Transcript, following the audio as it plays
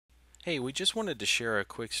Hey, we just wanted to share a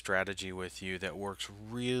quick strategy with you that works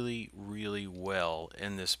really, really well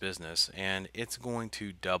in this business, and it's going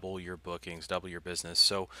to double your bookings, double your business.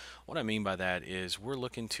 So, what I mean by that is we're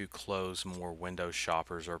looking to close more window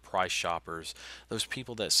shoppers or price shoppers, those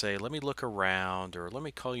people that say, let me look around or let me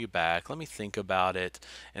call you back, let me think about it.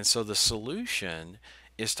 And so, the solution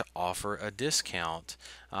is to offer a discount.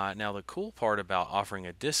 Now, the cool part about offering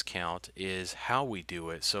a discount is how we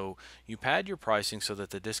do it. So, you pad your pricing so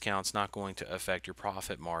that the discount's not going to affect your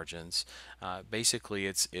profit margins. Basically,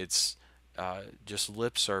 it's just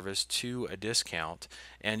lip service to a discount,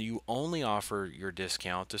 and you only offer your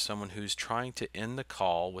discount to someone who's trying to end the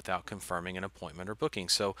call without confirming an appointment or booking.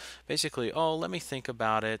 So basically, oh, let me think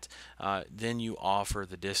about it. Then you offer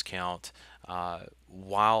the discount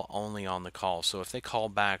while only on the call. So if they call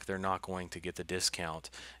back, they're not going to get the discount.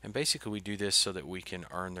 And basically, we do this so that we can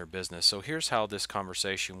earn their business. So here's how this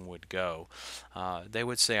conversation would go. They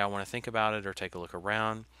would say, I want to think about it or take a look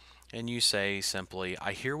around. And you say simply,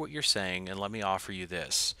 I hear what you're saying, and let me offer you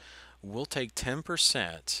this. We'll take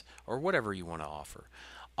 10% or whatever you want to offer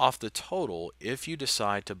off the total if you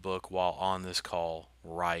decide to book while on this call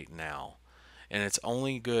right now. And it's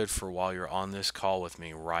only good for while you're on this call with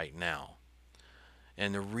me right now.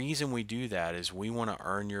 And the reason we do that is we want to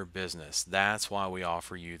earn your business. That's why we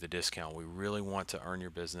offer you the discount. We really want to earn your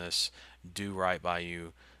business, do right by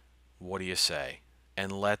you. What do you say?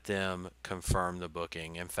 And let them confirm the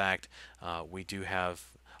booking. In fact, we do have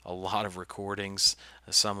a lot of recordings,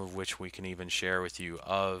 some of which we can even share with you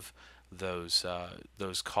of those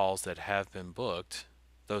calls that have been booked,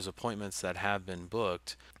 those appointments that have been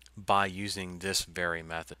booked by using this very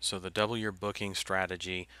method. So the double your booking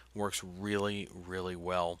strategy works really, really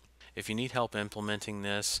well. If you need help implementing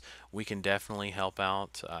this, we can definitely help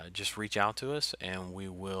out. Just reach out to us and we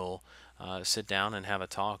will sit down and have a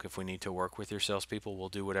talk. If we need to work with your salespeople, we'll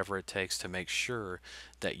do whatever it takes to make sure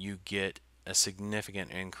that you get a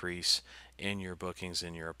significant increase in your bookings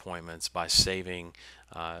and your appointments by saving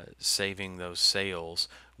those sales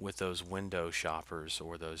with those window shoppers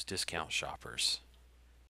or those discount shoppers.